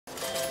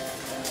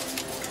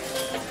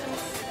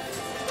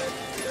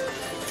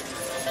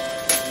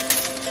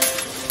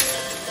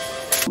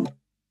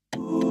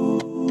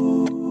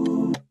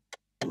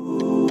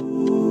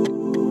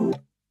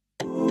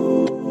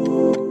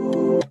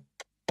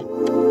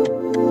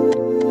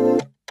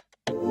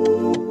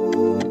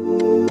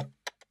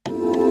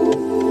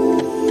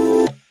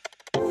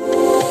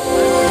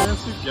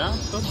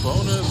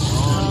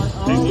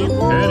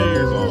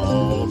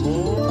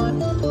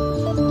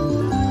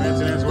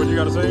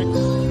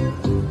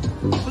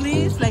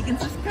please like and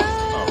subscribe.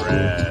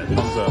 Alright,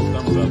 thumbs up,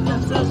 thumbs up,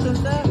 thumbs up.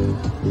 Thumbs up.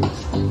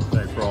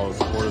 Thanks for all the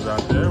supporters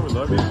out there. We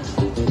love you.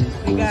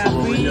 We got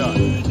free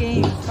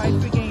games,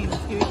 5 free games.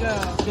 Here we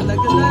go. Good luck,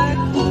 good luck.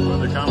 Put in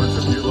the comments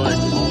if you like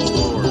all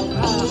aboard.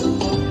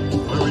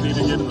 What do we need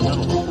to get in the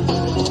middle?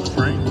 The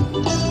train?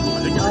 I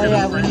think Oh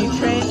yeah, we need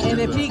train and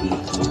a piggy.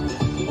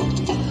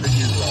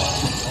 Piggy's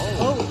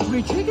Oh,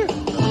 re-trigger. 5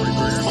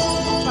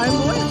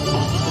 more?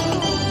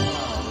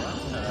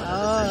 Oh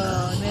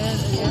man,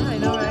 yeah, I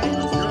know, right?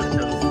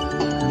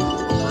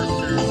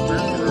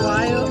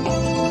 Wild.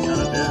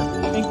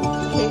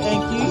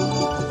 Thank you.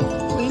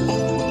 Queen.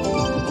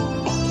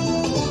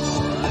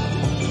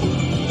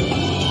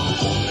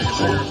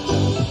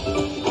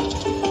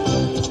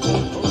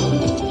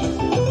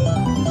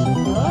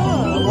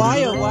 Oh,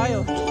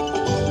 wild.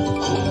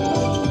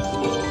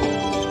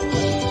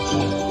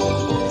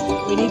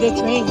 We need a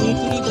train. We need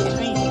to leave the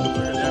train.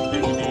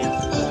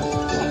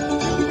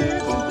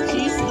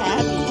 She's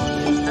happy.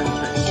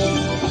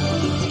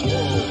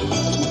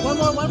 One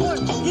more.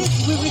 Yes,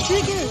 we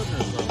trigger.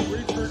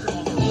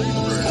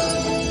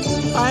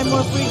 5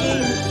 more free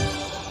games.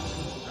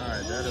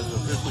 Alright, that has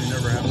officially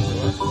never happened to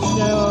us.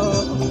 No.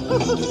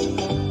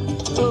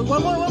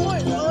 One more. Oh,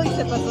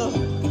 se pasó.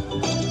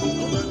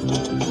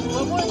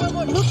 One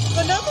more. Look,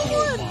 another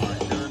one.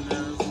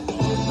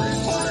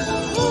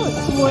 Oh,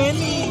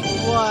 20.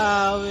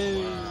 Wow,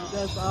 baby.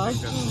 That's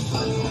awesome.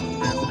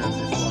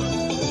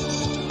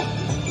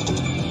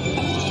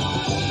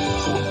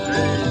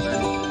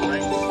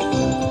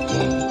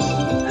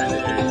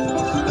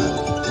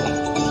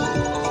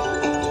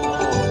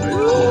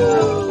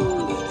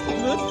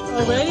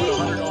 Already?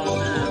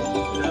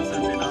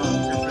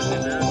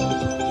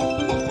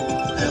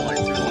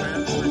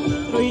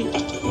 Wait.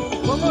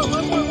 One more.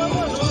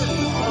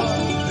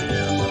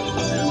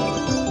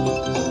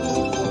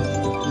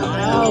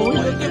 Oh,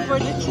 we're looking for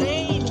the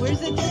train. Where's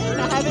the train?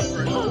 I haven't.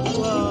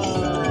 Whoa.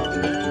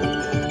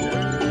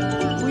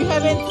 We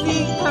haven't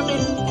seen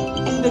coming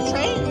the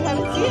train. We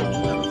haven't seen it.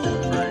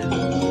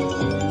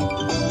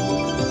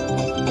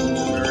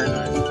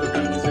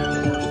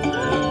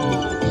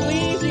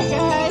 Please, you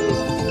guys,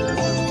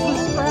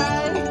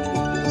 subscribe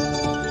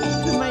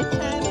to my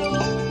channel.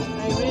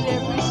 I really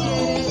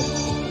appreciate it.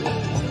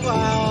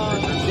 Wow.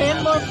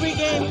 10 more free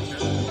games.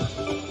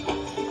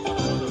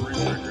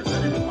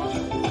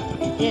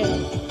 Yes.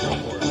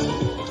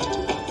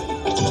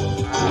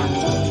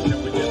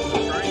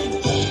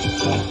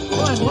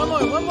 One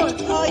more.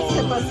 Ay,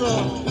 se pasó.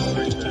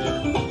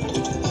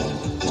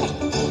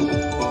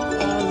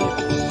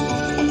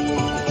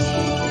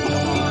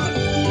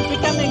 Keep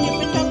it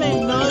coming.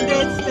 No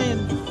dead spin.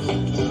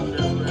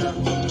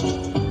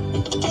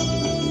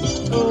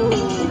 Oh.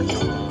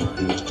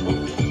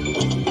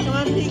 Come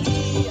on, Piggy.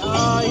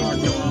 Oh, you're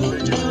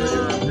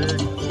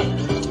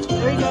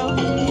there we go.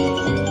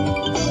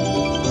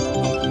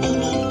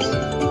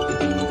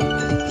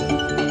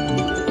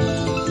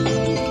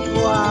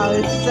 Wow,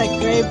 it's a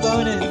great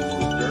bonus.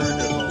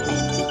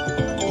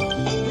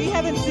 We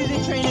haven't seen the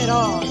train at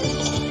all.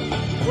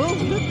 Oh,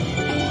 look.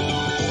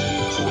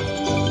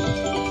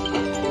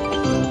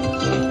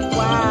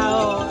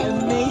 Wow,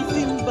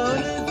 amazing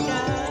bonus,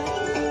 guys.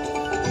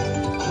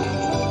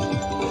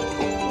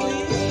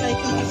 Please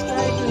like and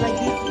subscribe to like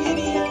this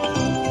video.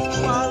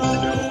 Follow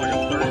me.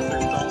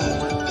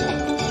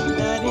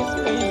 That is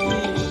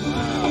crazy.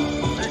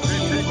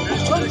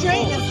 Oh,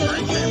 train, that's such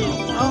a train.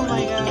 Oh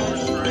my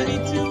gosh, we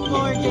need 2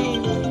 more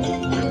games.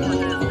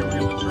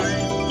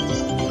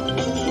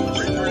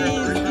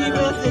 Please give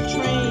us a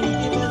train.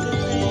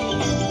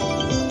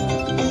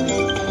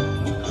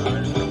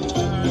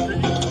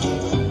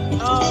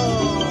 Oh.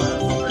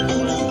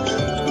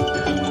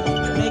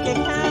 Make it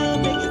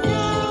count.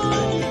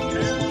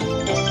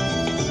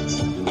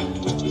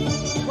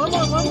 One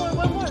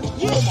more.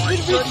 Yes, we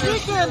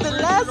triggered the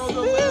last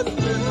spin.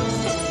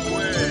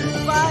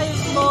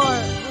 5 more.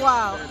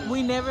 Wow, we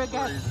never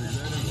got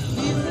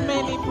this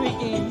many free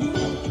games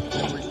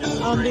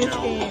on this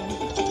game.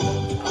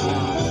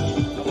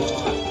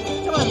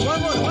 Come on,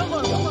 one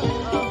more.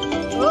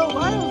 Oh,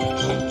 wow.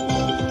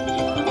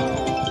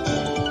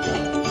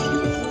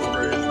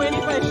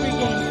 25 free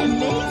games.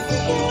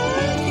 Amazing,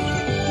 guys.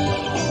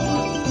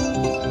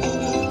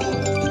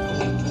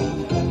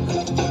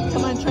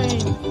 Come on,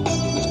 train.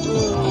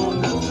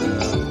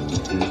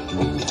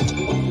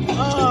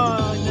 Oh,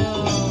 no.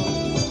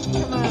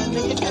 Come on,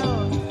 make it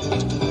count.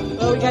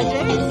 Oh, we got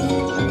Jace.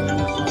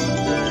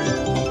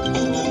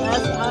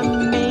 That's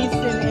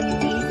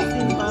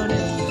amazing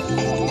bonus.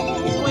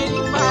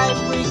 25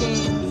 free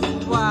games.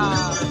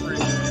 Wow.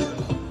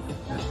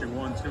 She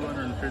won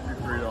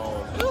 $253.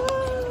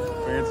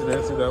 Fancy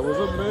Nancy, that was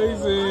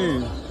amazing.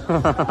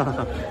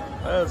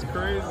 That's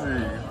crazy.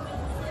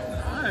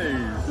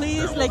 Nice.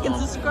 Please like and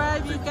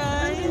subscribe, you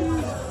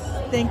guys.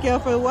 Thank you all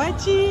for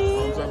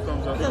watching.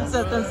 Thumbs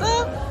up. Thumbs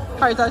up.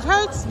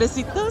 Hearts.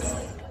 Besitos.